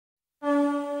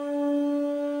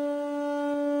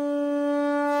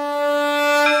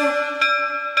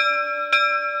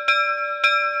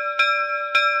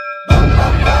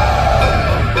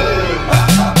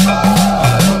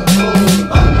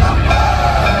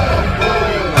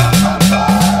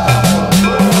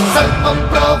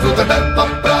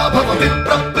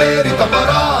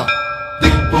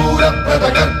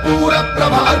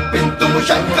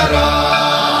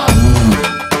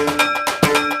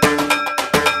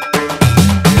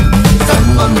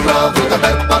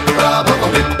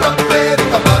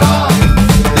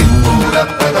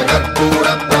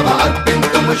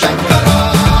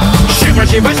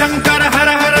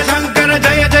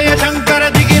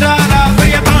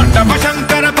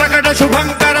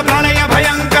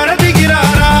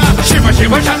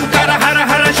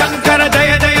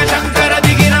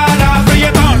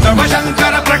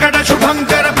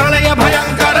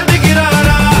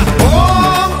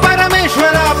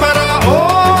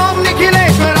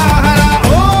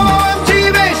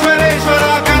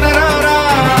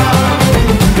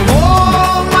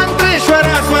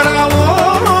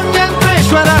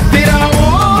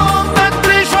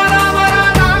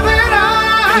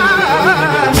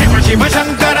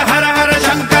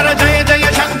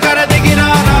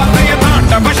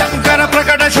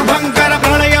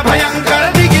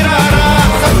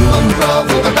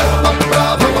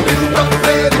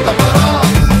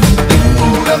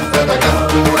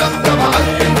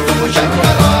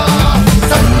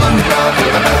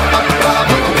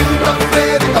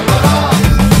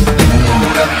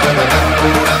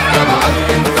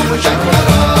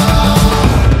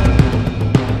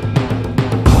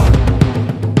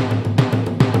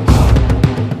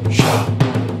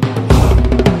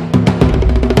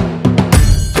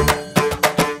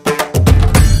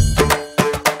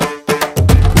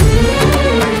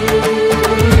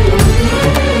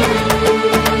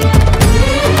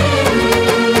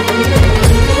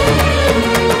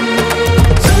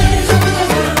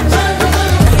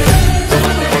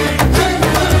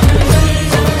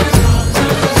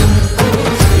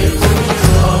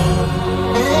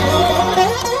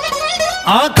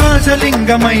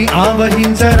ఆకాశలింగమై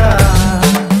ఆవహించరా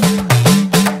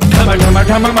ఢమ ఢమ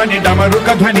ఢమమని డమరుక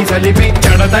ధ్వని సలిపి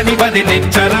జడదని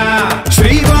వదిలించరా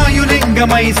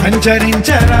శ్రీవాయులింగమై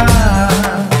సంచరించరా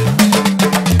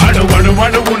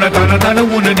అణువణువున తన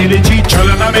తనువున నిలిచి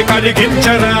చలనమే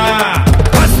కలిగించరా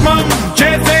భస్మం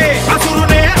చేసే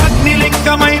అసురునే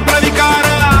అగ్నిలింగమై ప్రవికార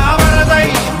వరదై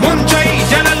ముంచై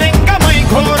జలలింగమై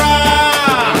ఘోరా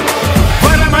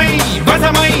వరమై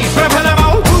వసమై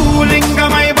ప్రబలమౌ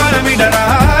భూలింగమై బలమిడరా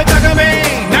జగమే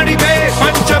నడిపే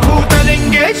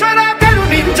పంచభూతలింగేశ్వర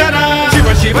కరుణించరా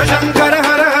శివ శివ శంకర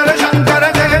హర హర శంకర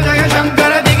జయ జయ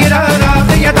శంకర దిగిరారా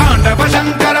ప్రియ తాండవ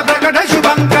శంకర ప్రకట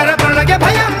శుభంకర ప్రళయ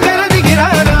భయంకర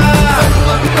దిగిరారా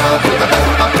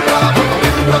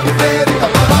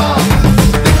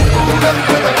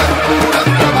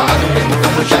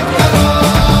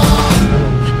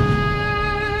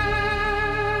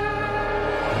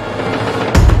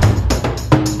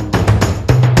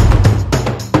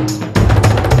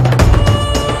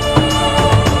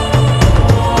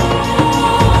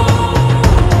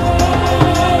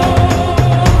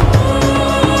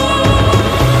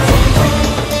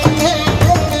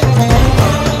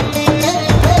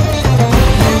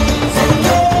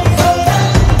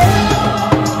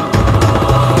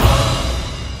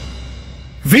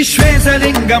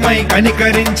విశ్వేశలింగమై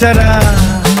కనికరించరా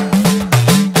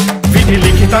విధి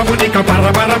లిఖితమునిక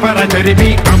పరపర పర జరిపి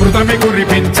అమృతమి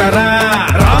కురిపించరా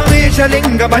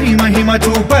రామేశలింగమై మహిమ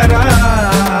చూపరా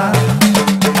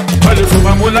పలు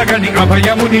శుభములగని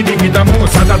అభయముని లిఖితము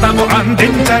సతతము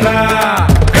అందించరా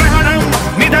గ్రహణం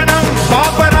నిధనం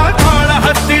పాపరా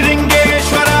కాళహస్తి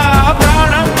లింగేశ్వర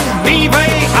ప్రాణం నీవై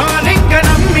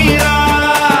ఆలింగనం మీరా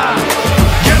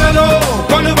జలలో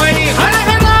కొలువై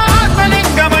హరహర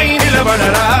ఆత్మలింగమై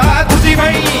నిలబడరా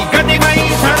తుదివై గతివై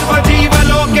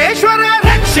సర్వజీవలోకేశ్వర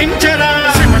రక్షించరా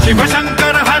శివ శివ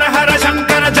శంకర హర హర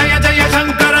శంకర జయ జయ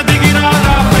శంకర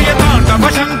దిగిరారా ప్రియ తాండవ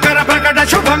శంకర ప్రకట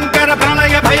శుభంకర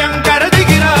ప్రళయ భయంకర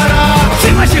దిగిరారా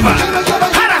శివ శివ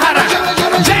హర హర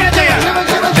జయ జయ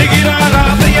దిగిరారా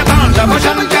ప్రియ తాండవ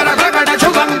శంకర ప్రకట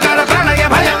శుభంకర ప్రళయ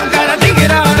భయంకర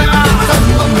దిగిరారా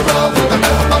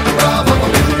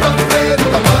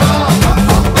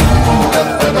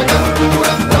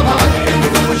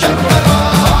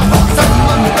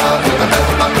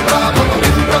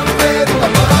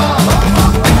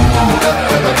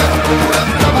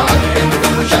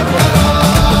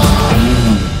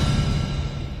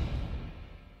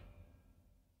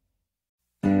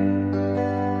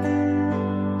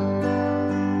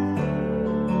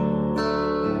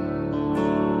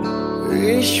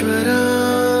ఈశ్వరా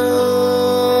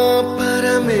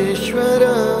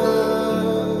పరమేశ్వరా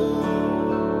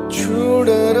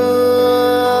చూడరా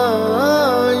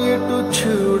ఇటు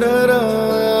చూడరా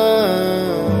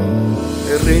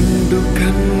రెండు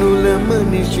కన్నుల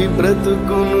మనిషి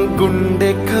బ్రతుకును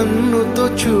గుండె కన్నుతో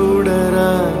చూడరా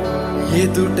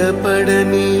ఎదుట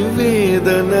పడని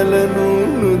వేదనలను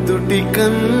నుదుటి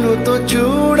కన్నుతో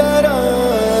చూడరా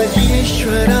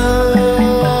ఈశ్వరా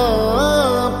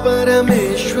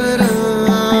పరమేశ్వరా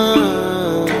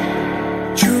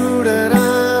చూడరా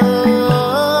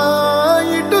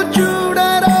ఇటు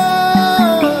చూడరా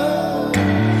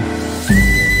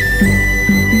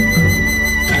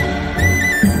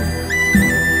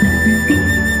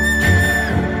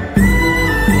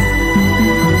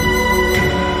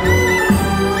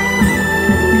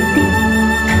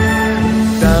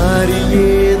దారి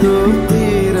ఏదో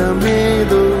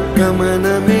తీరమేదో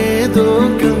గమనమేదో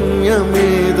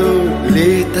గమ్యమేదో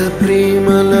లేత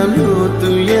ప్రేమల లోతు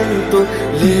ఎంతో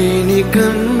లేని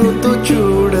కన్నుతో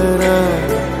చూడరా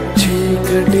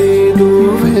చీకటేదో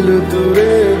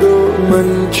వెలుతురేదో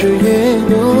మంచు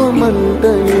ఏదో మంట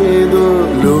ఏదో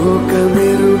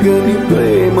లోకమెరుగని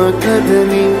ప్రేమ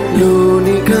కథని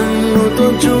లోని కన్నుతో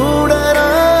చూడరా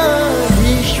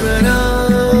ఈశ్వరా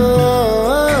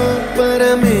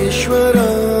పరమేశ్వరా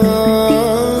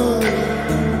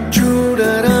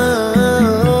చూడరా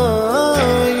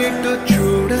ఇటు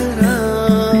చూడరా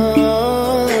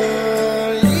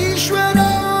ఈశ్వరా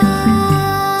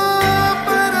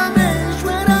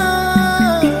పరమేశ్వరా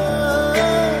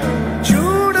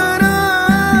చూడరా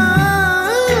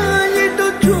ఇటు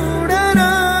చూడరా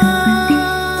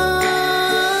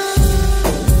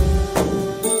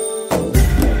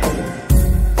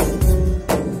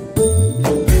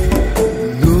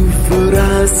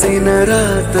రాసిన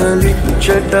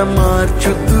రాతలిచ్చట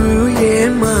మార్చుతూ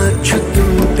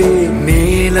మార్చుతుంటే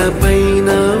నేలపైన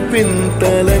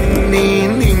వింతలన్నీ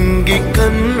నింగి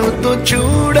కన్నుతో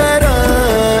చూడరా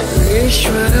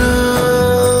ఈశ్వరా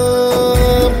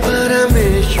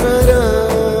పరమేశ్వరా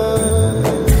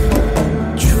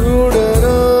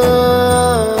చూడరా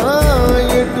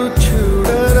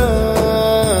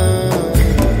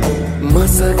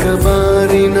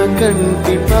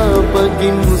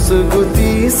ముసుగు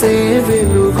తీసే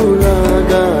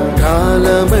వెలుగులాగా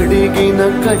కాలమడిగిన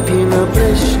కఠిన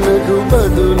ప్రశ్నకు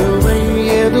బదులు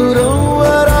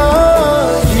ఎదురవ్వరా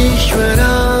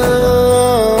ఈశ్వరా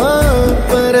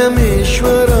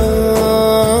పరమేశ్వరా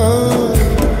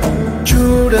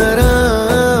చూడరా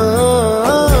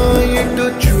ఇటు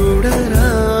చూడరా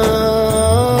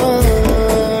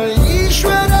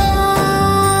ఈశ్వరా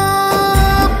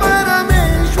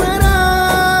పరమేశ్వరా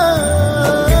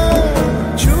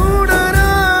చూడరా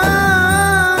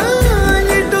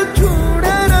ఇటు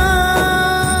చూడరా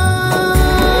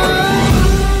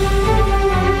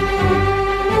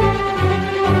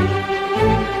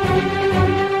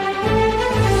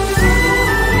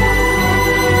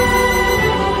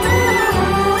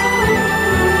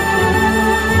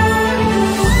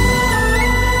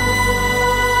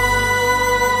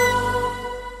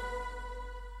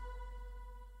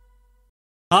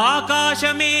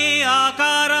ఆకాశమే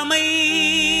ఆకారమై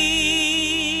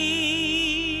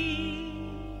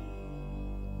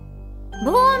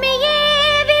భూమియే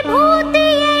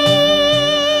విభూతియై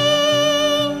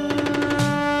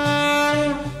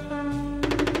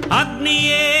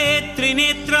అగ్నియే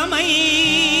త్రినేత్రమై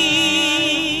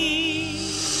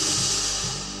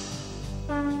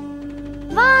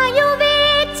వాయువే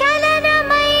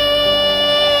చలనమై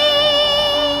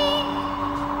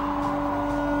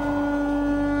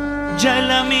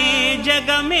జలమే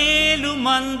జగమేలు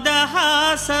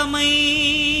మందహాసమై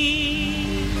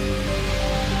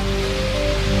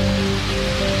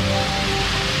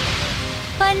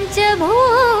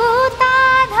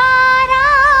పంచభూతాధారా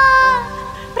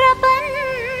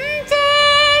ప్రపంచేశ్వరా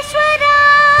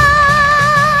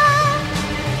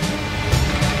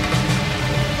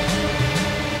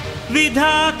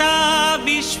విధాత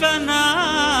విశ్వనాథ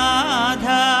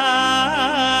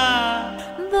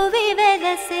భువి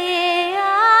వెలసే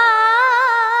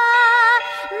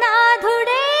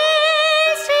నాథుడే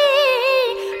శ్రీ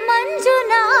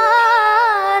మంజునాథుడై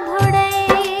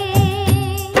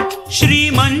శ్రీ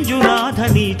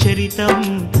మంజునాథని చరితం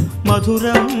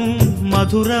మధురం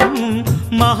మధురం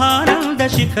మహానంద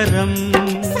శిఖరం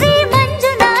శ్రీ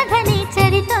మంజునాథని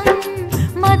చరితం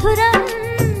మధురం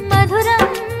మధురం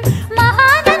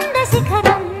మహానంద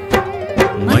శిఖరం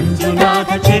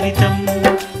మంజునాథ చరితం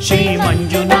శ్రీ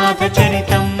మంజునాథ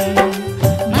చరితం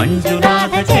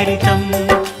మంజునాథ చరితం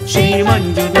శ్రీ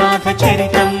మంజునాథ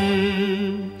చరితం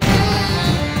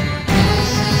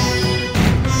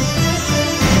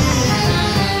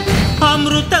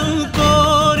అమృతం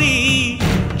కోరి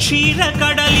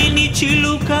క్షీరకడలిని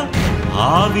చిలుక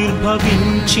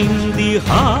ఆవిర్భవించింది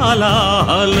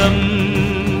హాలాహలం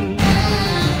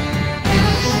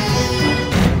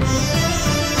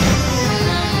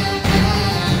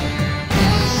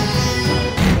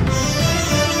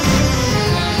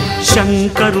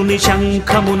శంకరుని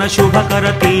శంఖమున శుభకర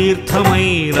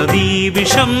తీర్థమైనదీ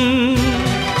విషం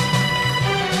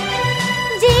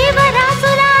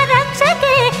జీవరాశుల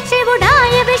రక్షకే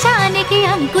శివుడాయ విషానికి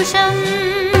అంకుశం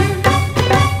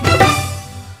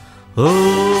ఓ